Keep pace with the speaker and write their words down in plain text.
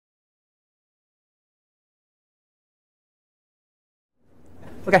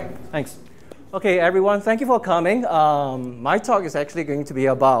Okay, thanks. Okay, everyone, thank you for coming. My talk is actually going to be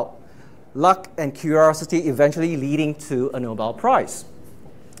about luck and curiosity eventually leading to a Nobel Prize.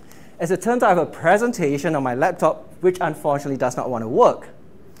 As it turns out, I have a presentation on my laptop, which unfortunately does not want to work.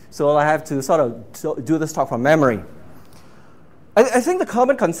 So I have to sort of do this talk from memory. I think the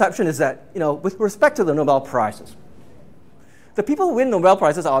common conception is that, with respect to the Nobel Prizes, the people who win Nobel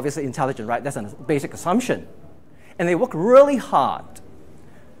Prizes are obviously intelligent, right? That's a basic assumption. And they work really hard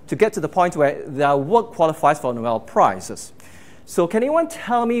to get to the point where their work qualifies for Nobel Prizes. So can anyone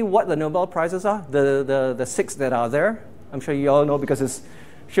tell me what the Nobel Prizes are? The 6 that are there? I'm sure you all know because it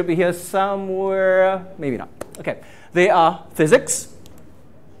should be here somewhere. Maybe not. Okay. They are physics,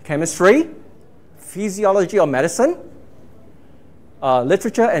 chemistry, physiology or medicine,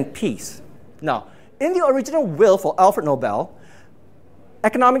 literature, and peace. Now, in the original will for Alfred Nobel,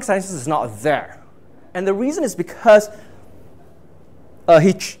 economic sciences is not there. And the reason is because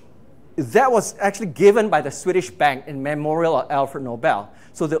that was actually given by the Swedish bank in memorial of Alfred Nobel.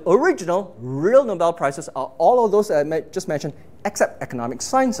 So the original, real Nobel Prizes are all of those that I just mentioned, except economic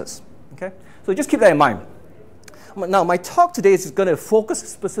sciences. Okay? So just keep that in mind. Now, my talk today is going to focus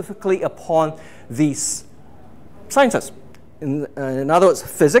specifically upon these sciences. In other words,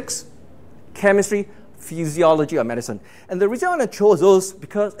 physics, chemistry, physiology, or medicine. And the reason I want to choose those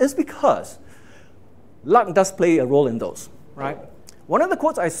is because luck does play a role in those, right? One of the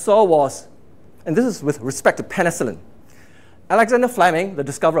quotes I saw was, and this is with respect to penicillin. Alexander Fleming, the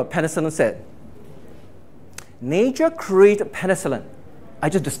discoverer of penicillin, said, "Nature created penicillin. I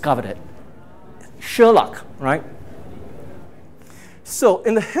just discovered it." Sheer luck, right? So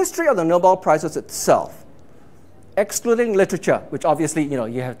in the history of the Nobel Prizes itself, excluding literature, which obviously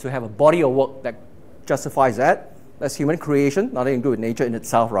you have to have a body of work that justifies that. That's human creation, nothing to do with nature in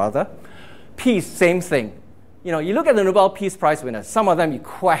itself, rather. Peace, same thing. You look at the Nobel Peace Prize winners, some of them you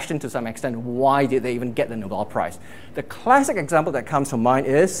question to some extent why did they even get the Nobel Prize. The classic example that comes to mind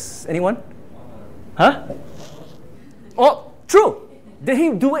is, anyone? Huh? Oh, true. Did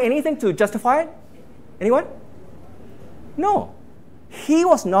he do anything to justify it? Anyone? No. He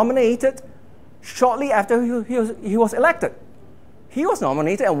was nominated shortly after he was elected. He was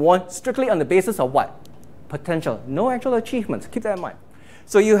nominated and won strictly on the basis of what? Potential. No actual achievements. Keep that in mind.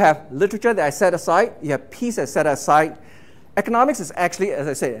 So you have literature that I set aside. You have peace that's set aside. Economics is actually, as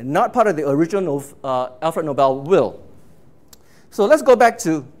I said, not part of the original Alfred Nobel will. So let's go back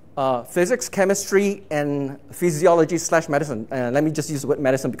to physics, chemistry, and physiology/medicine. Let me just use the word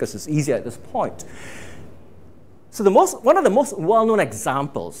medicine because it's easier at this point. So one of the most well-known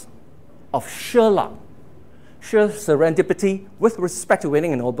examples of sheer luck, sheer serendipity with respect to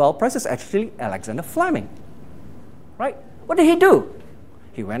winning a Nobel Prize is actually Alexander Fleming. Right? What did he do?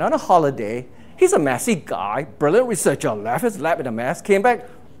 He went on a holiday. He's a messy guy, brilliant researcher, left his lab in a mess, came back,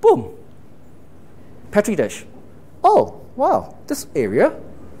 boom, Petri dish. Oh, wow, this area,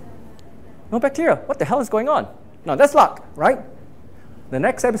 no bacteria. What the hell is going on? Now, that's luck, right? The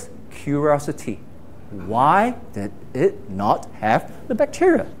next step is curiosity. Why did it not have the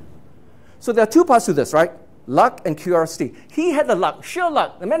bacteria? So there are two parts to this, right? Luck and curiosity. He had the luck, sheer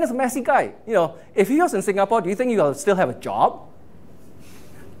luck. The man is a messy guy. If he was in Singapore, do you think he'll still have a job?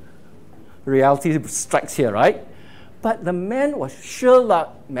 Reality strikes here, right? But the man was sheer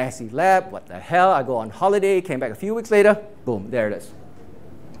luck, messy lab, what the hell? I go on holiday, came back a few weeks later, boom, there it is.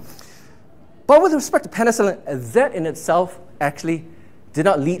 But with respect to penicillin, that in itself actually did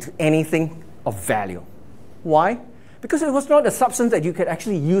not lead to anything of value. Why? Because it was not a substance that you could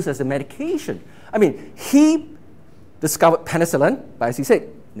actually use as a medication. I mean, he discovered penicillin, but as he said,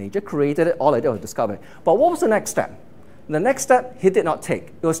 nature created it, all I did was discover it. But what was the next step? The next step he did not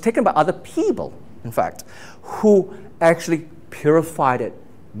take. It was taken by other people, in fact, who actually purified it,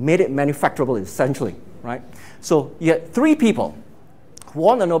 made it manufacturable essentially, right? So you had 3 people who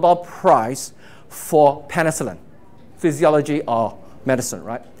won the Nobel Prize for penicillin, physiology or medicine,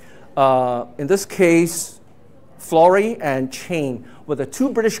 right? In this case, Florey and Chain were the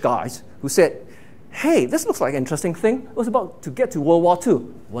 2 British guys who said, hey, this looks like an interesting thing. It was about to get to World War II.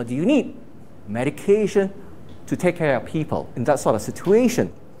 What do you need? Medication to take care of people in that sort of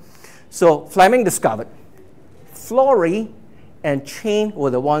situation. So Fleming discovered. Florey and Chain were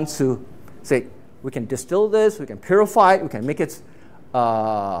the ones who say, we can distill this, we can purify it, we can make it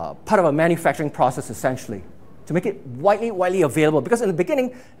part of a manufacturing process essentially to make it widely available. Because in the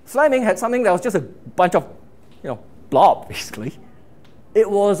beginning, Fleming had something that was just a bunch of blob, basically. It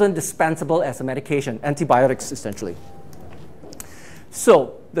wasn't dispensable as a medication, antibiotics essentially.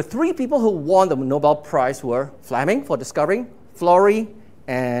 So the 3 people who won the Nobel Prize were Fleming for discovering, Florey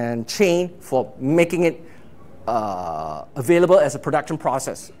and Chain for making it available as a production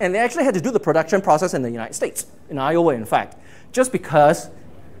process. And they actually had to do the production process in the United States, in Iowa, in fact, just because,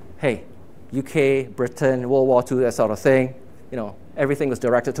 hey, UK, Britain, World War II, that sort of thing, everything was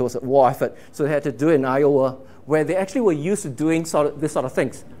directed towards a war effort. So they had to do it in Iowa, where they actually were used to doing this sort of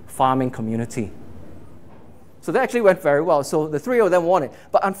things, farming community. So that actually went very well. So the three of them won it.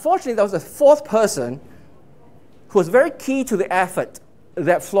 But unfortunately, there was a fourth person who was very key to the effort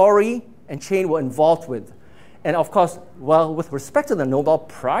that Flory and Chain were involved with. And of course, well, with respect to the Nobel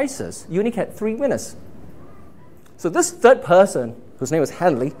Prizes, you only had 3 winners. So this third person, whose name was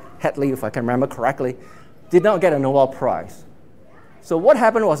Hadley, if I can remember correctly, did not get a Nobel Prize. So what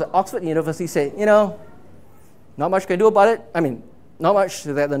happened was that Oxford University said, not much can do about it. I mean, not much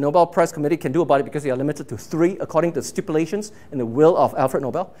that the Nobel Prize Committee can do about it because they are limited to 3 according to the stipulations in the will of Alfred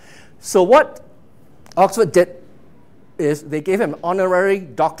Nobel. So what Oxford did is they gave him an honorary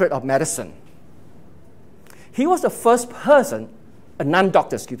doctorate of medicine. He was the first person, a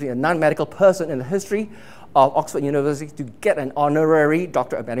non-doctor, a non-medical person in the history of Oxford University to get an honorary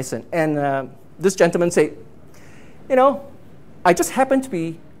doctorate of medicine. And this gentleman said, I just happen to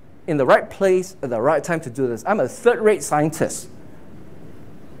be in the right place at the right time to do this. I'm a third-rate scientist.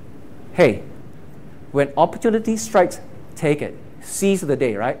 Hey, when opportunity strikes, take it. Seize the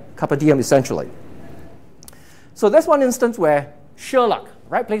day, right? Carpe diem, essentially. So that's one instance where sheer luck,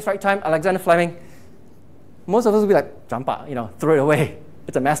 right place, right time, Alexander Fleming, most of us will be like, jump out, throw it away.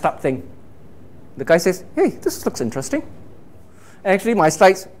 It's a messed up thing. The guy says, hey, this looks interesting. Actually, my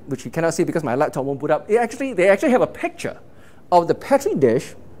slides, which you cannot see because my laptop won't boot up, they actually have a picture of the Petri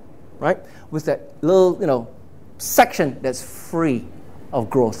dish, right, with that little, section that's free of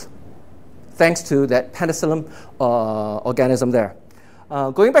growth, thanks to that penicillin organism there.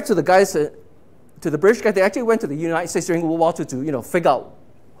 Going back to the guys, to the British guys, they actually went to the United States during World War II to, figure out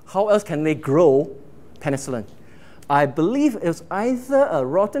how else can they grow penicillin. I believe it was either a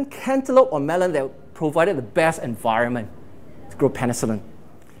rotten cantaloupe or melon that provided the best environment to grow penicillin.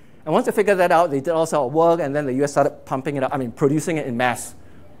 And once they figured that out, they did all sorts of work, and then the US started pumping it up, producing it in mass,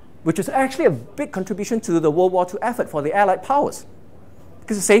 which is actually a big contribution to the World War II effort for the Allied powers,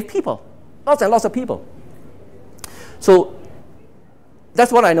 because it saved people, lots and lots of people. So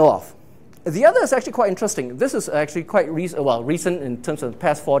that's what I know of. The other is actually quite interesting. This is actually quite recent in terms of the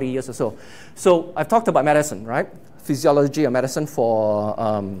past 40 years or so. So I've talked about medicine, right? Physiology of medicine for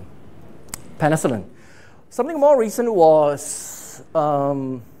penicillin. Something more recent was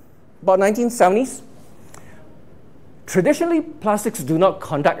about 1970s. Traditionally, plastics do not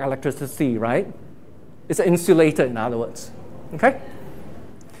conduct electricity, right? It's an insulator, in other words. Okay?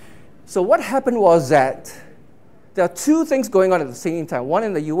 So what happened was that there are 2 things going on at the same time. One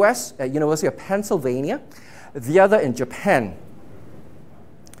in the US at University of Pennsylvania, the other in Japan.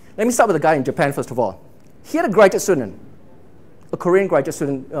 Let me start with the guy in Japan first of all. He had a graduate student, a Korean graduate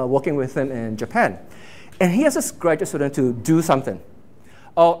student working with him in Japan. And he has this graduate student to do something,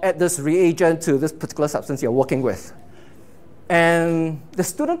 or add this reagent to this particular substance you're working with. And the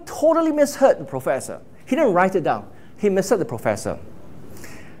student totally misheard the professor. He didn't write it down. He misheard the professor.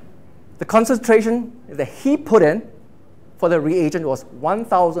 The concentration that he put in for the reagent was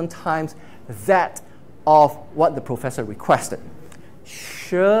 1,000 times that of what the professor requested.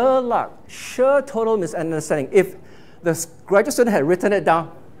 Sure luck, sure total misunderstanding. If the graduate student had written it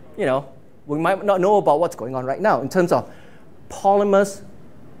down, we might not know about what's going on right now in terms of polymers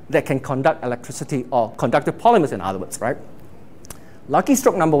that can conduct electricity, or conductive polymers, in other words, right? Lucky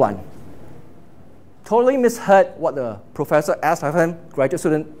stroke number 1. Totally misheard what the professor asked of him, graduate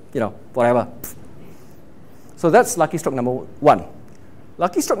student, whatever. So that's lucky stroke number 1.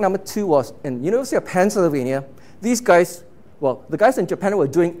 Lucky stroke number 2 was in University of Pennsylvania. These guys, the guys in Japan were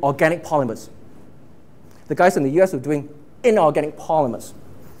doing organic polymers. The guys in the US were doing inorganic polymers.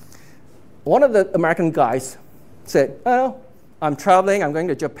 One of the American guys said, I'm traveling, I'm going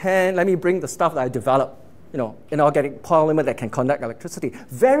to Japan, let me bring the stuff that I developed, inorganic polymer that can conduct electricity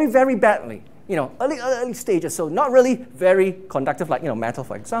very, very badly. Early stages, so not really very conductive like, metal,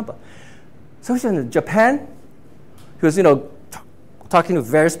 for example. So he's in Japan. He was, talking to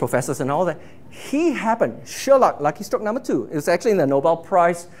various professors and all that. He happened, sure luck, lucky stroke number 2. It was actually in the Nobel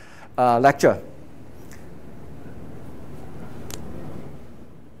Prize lecture.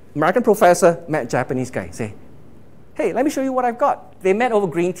 American professor met Japanese guy, say, hey, let me show you what I've got. They met over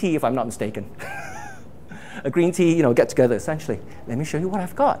green tea, if I'm not mistaken. A green tea, get together, essentially. Let me show you what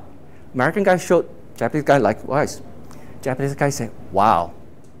I've got. American guy showed Japanese guy likewise. Japanese guy said, wow,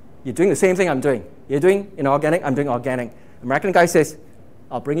 you're doing the same thing I'm doing. You're doing inorganic, I'm doing organic. American guy says,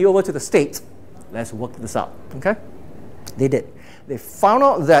 I'll bring you over to the States. Let's work this out, okay? They did. They found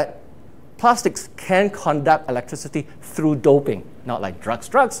out that plastics can conduct electricity through doping, not like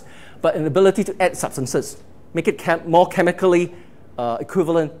drugs, but an ability to add substances, make it more chemically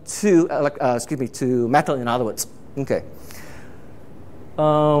equivalent to, to metal, in other words. Okay.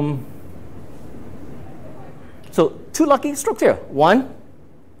 So 2 lucky strokes here. 1,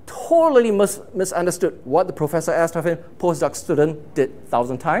 totally misunderstood what the professor asked of him. Postdoc student did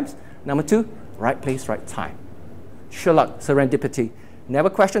 1,000 times. Number 2, right place, right time. Sheer luck, serendipity. Never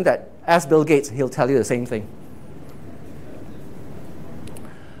question that. Ask Bill Gates, he'll tell you the same thing.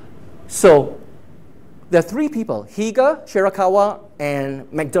 So there are 3 people, Higa, Shirakawa, and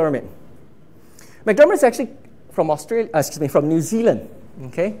McDermott. McDermott is actually from from New Zealand.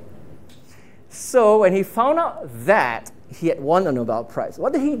 Okay? So when he found out that he had won the Nobel Prize,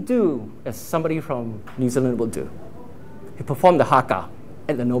 what did he do as somebody from New Zealand would do? He performed the haka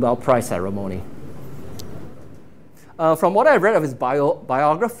at the Nobel Prize ceremony. From what I read of his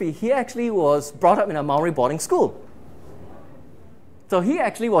biography, he actually was brought up in a Maori boarding school. So he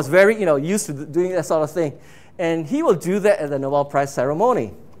actually was very used to doing that sort of thing. And he will do that at the Nobel Prize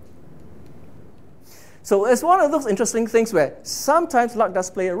ceremony. So it's one of those interesting things where sometimes luck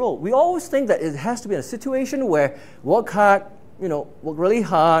does play a role. We always think that it has to be a situation where work hard, work really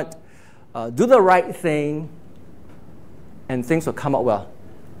hard, do the right thing, and things will come out well.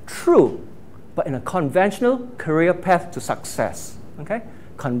 True, but in a conventional career path to success. Okay?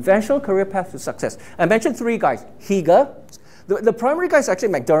 Conventional career path to success. I mentioned 3 guys. Higa. The primary guy is actually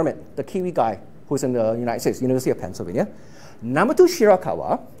McDermott, the Kiwi guy who's in the United States, University of Pennsylvania. Number 2,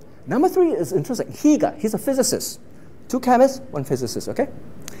 Shirakawa. Number 3 is interesting. Higa, he's a physicist. 2 chemists, 1 physicist, okay?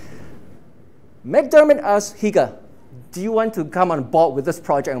 McDermott asked Higa, do you want to come on board with this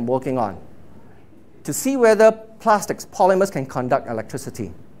project I'm working on to see whether plastics, polymers can conduct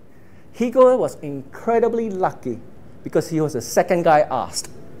electricity? Higa was incredibly lucky because he was the 2nd guy asked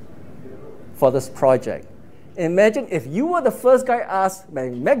for this project. Imagine if you were the first guy asked by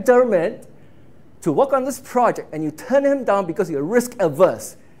McDermott to work on this project and you turn him down because you're risk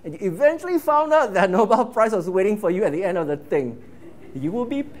averse, and you eventually found out that Nobel Prize was waiting for you at the end of the thing, you will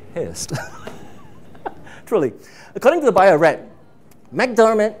be pissed. Truly. According to the bio I read,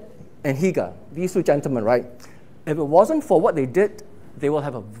 McDermott and Higa, these 2 gentlemen, right? If it wasn't for what they did, they will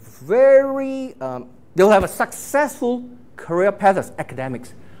have a successful career path as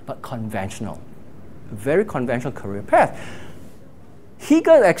academics, but conventional. A very conventional career path.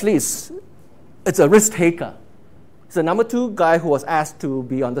 Higa actually it's a risk taker. He's the number 2 guy who was asked to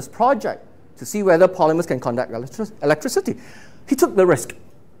be on this project to see whether polymers can conduct electricity. He took the risk.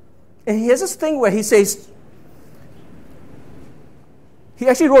 And he has this thing where he says, he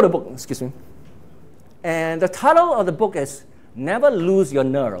actually wrote a book, excuse me. And the title of the book is Never Lose Your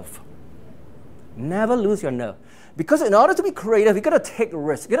Nerve. Never lose your nerve. Because in order to be creative, you've got to take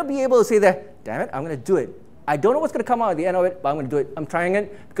risks. You've got to be able to say that, damn it, I'm going to do it. I don't know what's going to come out at the end of it, but I'm going to do it. I'm trying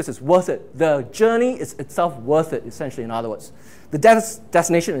it because it's worth it. The journey is itself worth it, essentially, in other words. The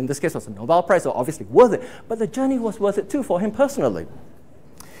destination in this case was a Nobel Prize, so obviously worth it. But the journey was worth it too for him personally.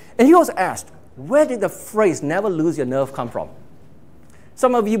 And he was asked, where did the phrase never lose your nerve come from?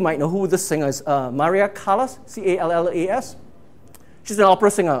 Some of you might know who this singer is, Maria Callas, C-A-L-L-A-S. She's an opera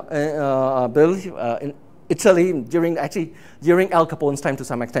singer, I believe, in Italy during Al Capone's time to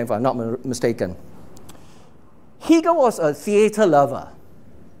some extent, if I'm not mistaken. Higa was a theater lover,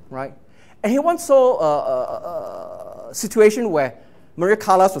 right? And he once saw a situation where Maria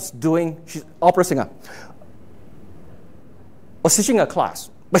Callas was she's an opera singer, was teaching a class,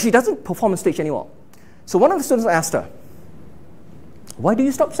 but she doesn't perform on stage anymore. So one of the students asked her, why do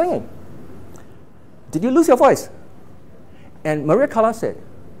you stop singing? Did you lose your voice? And Maria Callas said,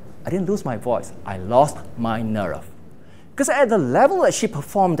 I didn't lose my voice, I lost my nerve. Because at the level that she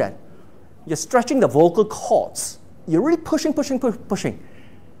performed at, you're stretching the vocal cords. You're really pushing.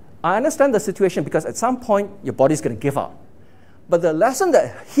 I understand the situation because at some point, your body's going to give up. But the lesson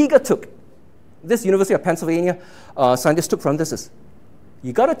that Higa took, this University of Pennsylvania scientist took from this is,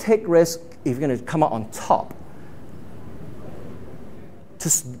 you got to take risks if you're going to come out on top.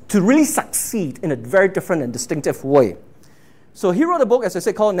 To really succeed in a very different and distinctive way. So he wrote a book, as I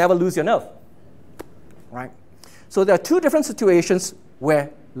said, called Never Lose Your Nerve. Right? So there are 2 different situations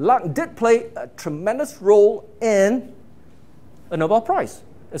where luck did play a tremendous role in a Nobel Prize.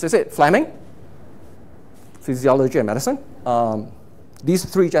 As I said, Fleming, physiology and medicine. These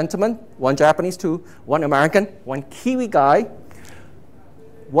 3 gentlemen, 1 Japanese, 1 American, 1 Kiwi guy.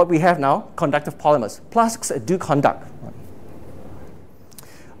 What we have now, conductive polymers. Plastics that do conduct.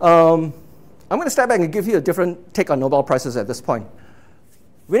 I'm going to step back and give you a different take on Nobel Prizes at this point.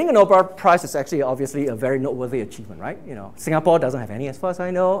 winning a Nobel Prize is actually obviously a very noteworthy achievement, right? You know, Singapore doesn't have any as far as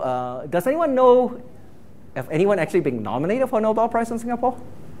I know. Does anyone know if anyone actually been nominated for a Nobel Prize in Singapore?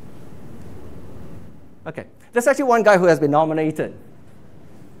 Okay, there's actually one guy who has been nominated.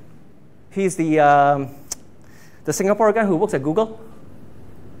 He's the Singapore guy who works at Google.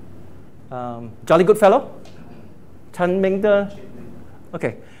 Jolly good fellow. Chan Ming De.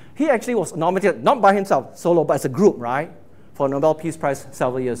 Okay, he actually was nominated, not by himself, solo, but as a group, right? For a Nobel Peace Prize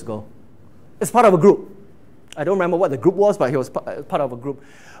several years ago. It's part of a group. I don't remember what the group was, but he was part of a group.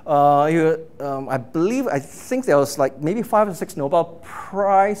 I think there was like maybe 5 or 6 Nobel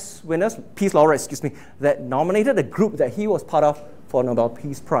Prize winners, Peace Laureates, excuse me, that nominated the group that he was part of for a Nobel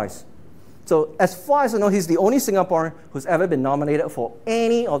Peace Prize. So as far as I know, he's the only Singaporean who's ever been nominated for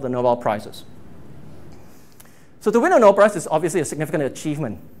any of the Nobel Prizes. So to win a Nobel Prize is obviously a significant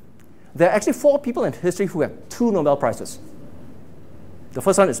achievement. There are actually 4 people in history who have 2 Nobel Prizes. The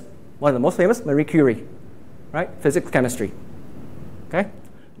first one is one of the most famous, Marie Curie, right? Physics, chemistry. Okay.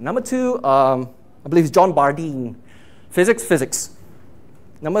 Number 2, I believe is John Bardeen, physics.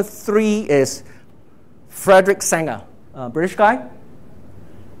 Number 3 is Frederick Sanger, British guy.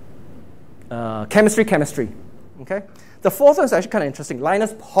 Chemistry. Okay. The 4th one is actually kind of interesting.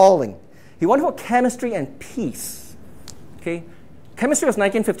 Linus Pauling. He won for chemistry and peace. Okay. Chemistry was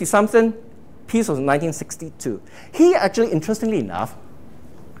 1950-something. Peace was 1962. He actually, interestingly enough,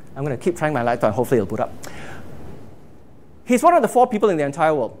 I'm going to keep trying my laptop. Hopefully it'll boot up. He's one of the 4 people in the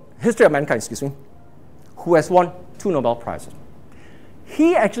entire world, history of mankind, excuse me, who has won 2 Nobel Prizes.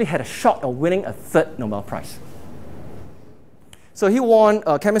 He actually had a shot of winning a 3rd Nobel Prize. So he won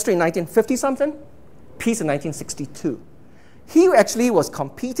chemistry in 1950-something, peace in 1962. He actually was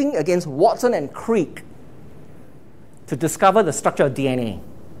competing against Watson and Crick to discover the structure of DNA.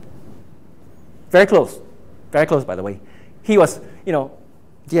 Very close, by the way. He was, you know,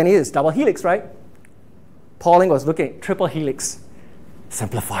 DNA is double helix, right? Pauling was looking at triple helix.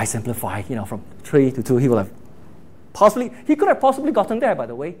 Simplify, you know, from 3 to 2. He could have possibly gotten there, by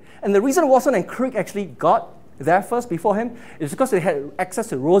the way. And the reason Watson and Crick actually got there first before him is because they had access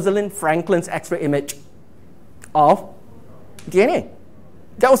to Rosalind Franklin's X-ray image of DNA.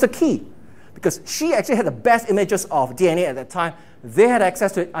 That was the key, because she actually had the best images of DNA at that time. They had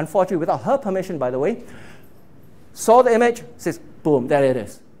access to it, unfortunately, without her permission, by the way. Saw the image, says, boom, there it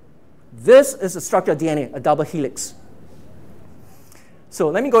is. This is the structure of DNA, a double helix. So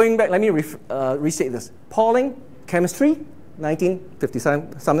let me restate this. Pauling, chemistry, 1950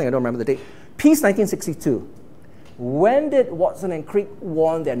 something, I don't remember the date. Peace, 1962. When did Watson and Crick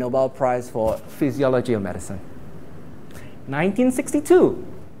won their Nobel Prize for Physiology of Medicine? 1962.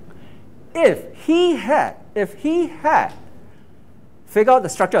 If he had figured out the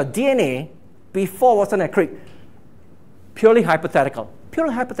structure of DNA before Watson and Crick, purely hypothetical,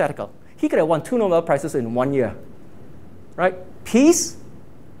 he could have won 2 Nobel Prizes in 1 year, right? Peace,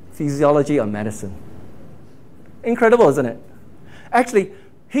 physiology of medicine. Incredible, isn't it? Actually,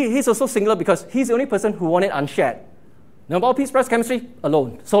 he's also singular because he's the only person who won it unshared. Nobel Peace Prize, chemistry,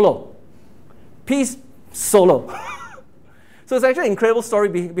 alone, solo. Peace, solo. So it's actually an incredible story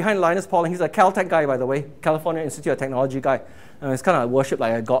behind Linus Pauling. He's a Caltech guy, by the way, California Institute of Technology guy. And it's kind of worshipped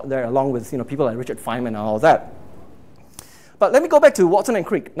like a god there, along with people like Richard Feynman and all that. But let me go back to Watson and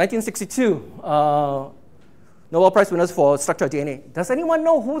Crick, 1962. Nobel Prize winners for structure of DNA. Does anyone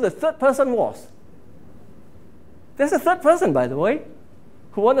know who the 3rd person was? There's a 3rd person, by the way,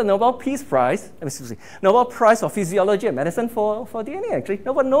 who won the Nobel Peace Prize, Nobel Prize for Physiology and Medicine for DNA, actually.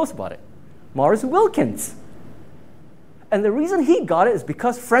 No one knows about it. Maurice Wilkins. And the reason he got it is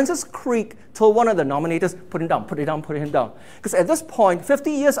because Francis Crick told one of the nominators, put him down. Because at this point,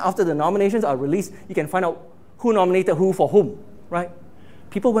 50 years after the nominations are released, you can find out who nominated who for whom, right?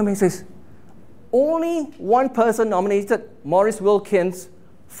 People went and says, only one person nominated Maurice Wilkins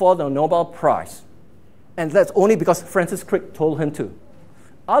for the Nobel Prize. And that's only because Francis Crick told him to.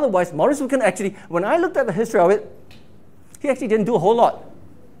 Otherwise, Maurice Wilkins actually, when I looked at the history of it, he actually didn't do a whole lot.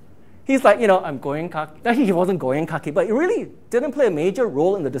 He's like, I'm going khaki. Actually, he wasn't going khaki, but he really didn't play a major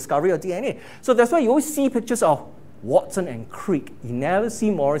role in the discovery of DNA. So that's why you always see pictures of Watson and Crick. You never see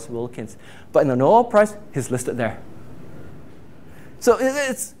Maurice Wilkins. But in the Nobel Prize, he's listed there. So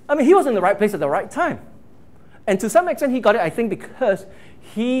he was in the right place at the right time. And to some extent, he got it, I think, because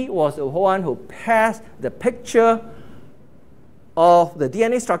he was the one who passed the picture of the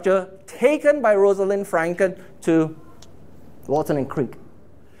DNA structure taken by Rosalind Franklin to Watson and Crick.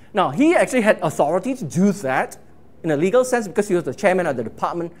 Now, he actually had authority to do that in a legal sense because he was the chairman of the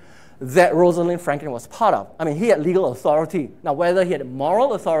department that Rosalind Franklin was part of. He had legal authority. Now, whether he had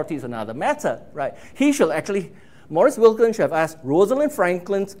moral authority is another matter, right? He should actually, Maurice Wilkins should have asked Rosalind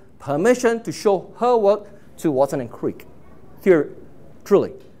Franklin's permission to show her work to Watson and Crick.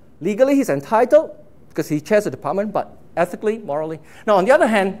 Truly. Legally, he's entitled because he chairs the department, but ethically, morally. Now, on the other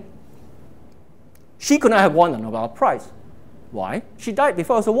hand, she could not have won the Nobel Prize. Why? She died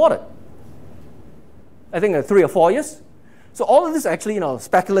before it was awarded. I think 3 or 4 years. So all of this is actually,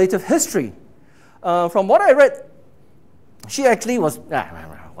 speculative history. From what I read, she actually was,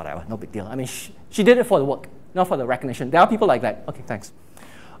 whatever, no big deal. I mean, she did it for the work, not for the recognition. There are people like that. Okay, thanks.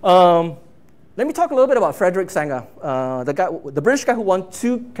 Let me talk a little bit about Frederick Sanger, the British guy who won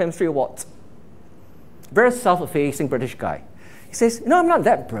 2 chemistry awards. Very self-effacing British guy. He says, I'm not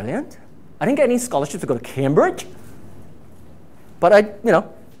that brilliant. I didn't get any scholarships to go to Cambridge. But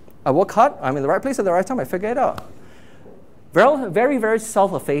I work hard. I'm in the right place at the right time. I figure it out. Very, very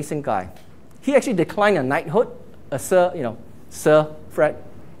self-effacing guy. He actually declined a knighthood, a Sir, Sir Fred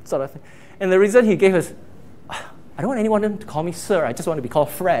sort of thing. And the reason he gave is, I don't want anyone to call me Sir. I just want to be called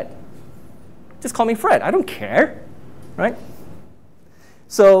Fred. Just call me Fred. I don't care, right?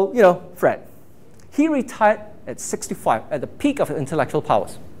 So, Fred. He retired at 65, at the peak of his intellectual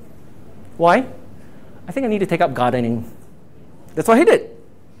powers. Why? I think I need to take up gardening. That's what he did.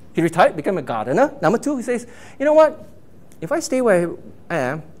 He retired, became a gardener. Number 2, he says, you know what? If I stay where I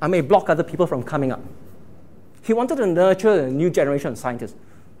am, I may block other people from coming up. He wanted to nurture a new generation of scientists.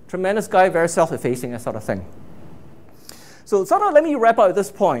 Tremendous guy, very self-effacing, that sort of thing. So let me wrap up at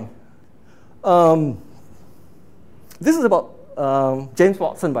this point. This is about James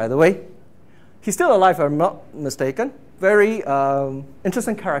Watson, by the way. He's still alive, if I'm not mistaken. Very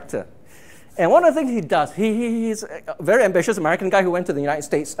interesting character. And one of the things he does, he's a very ambitious American guy who went to the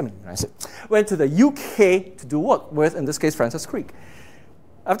went to the UK to do work with, in this case, Francis Crick.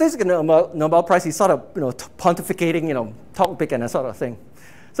 After he got the Nobel Prize, he sort of, pontificating, talk big and that sort of thing.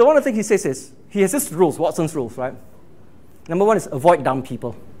 So one of the things he says is, he has this rules, Watson's rules, right? Number 1 is avoid dumb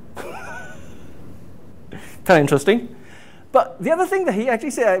people. Kind of interesting. But the other thing that he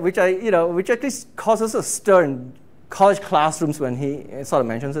actually said, which actually causes a stir in college classrooms when he sort of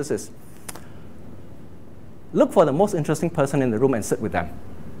mentions this, is look for the most interesting person in the room and sit with them.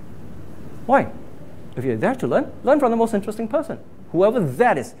 Why? If you're there to learn from the most interesting person, whoever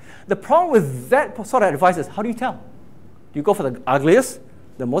that is. The problem with that sort of advice is, how do you tell? Do you go for the ugliest,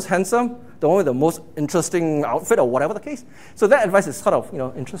 the most handsome, the one with the most interesting outfit, or whatever the case? So that advice is sort of,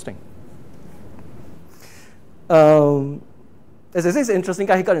 interesting. As I say, he's an interesting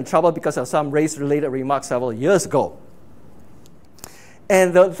guy. He got in trouble because of some race-related remarks several years ago.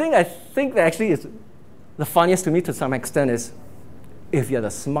 And the thing I think that actually is the funniest to me to some extent is, if you're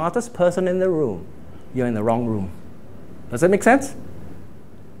the smartest person in the room, you're in the wrong room. Does that make sense? Do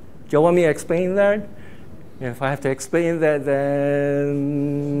you want me to explain that? If I have to explain that,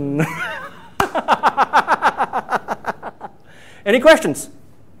 then... Any questions?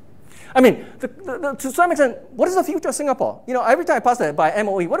 I mean, to some extent, what is the future of Singapore? Every time I pass that by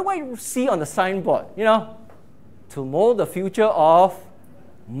MOE, what do I see on the signboard? To mold the future of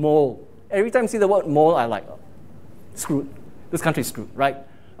mold. Every time I see the word mold, I like, screwed. This country is screwed, right?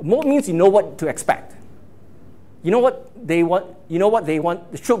 Mold means you know what to expect. You know what they want. You know what they want.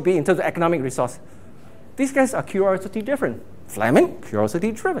 It should be in terms of economic resource. These guys are curiosity driven. Fleming,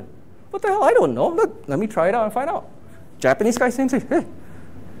 curiosity driven. What the hell? I don't know. Look, let me try it out and find out. Japanese guys, same thing. Hey.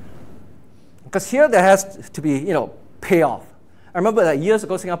 Because here there has to be, payoff. I remember that years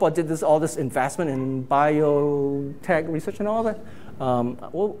ago, Singapore did all this investment in biotech research and all that,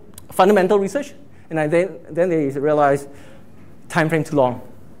 fundamental research, and then they realized time frame too long,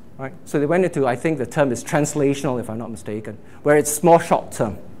 right? So they went into, I think the term is translational, if I'm not mistaken, where it's more short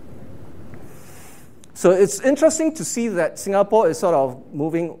term. So it's interesting to see that Singapore is sort of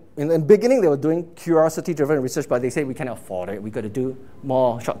moving. In the beginning, they were doing curiosity-driven research, but they say we can't afford it. We've got to do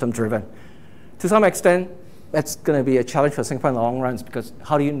more short-term driven. To some extent, that's going to be a challenge for Singapore in the long run, because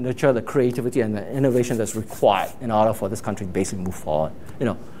how do you nurture the creativity and the innovation that's required in order for this country to basically move forward?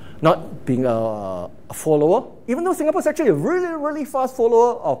 Not being a follower, even though Singapore is actually a really, really fast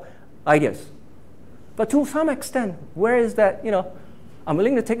follower of ideas. But to some extent, where is that, I'm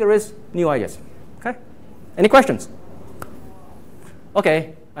willing to take a risk, new ideas. Okay? Any questions?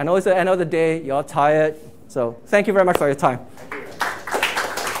 Okay, I know it's the end of the day, you're tired, so thank you very much for your time.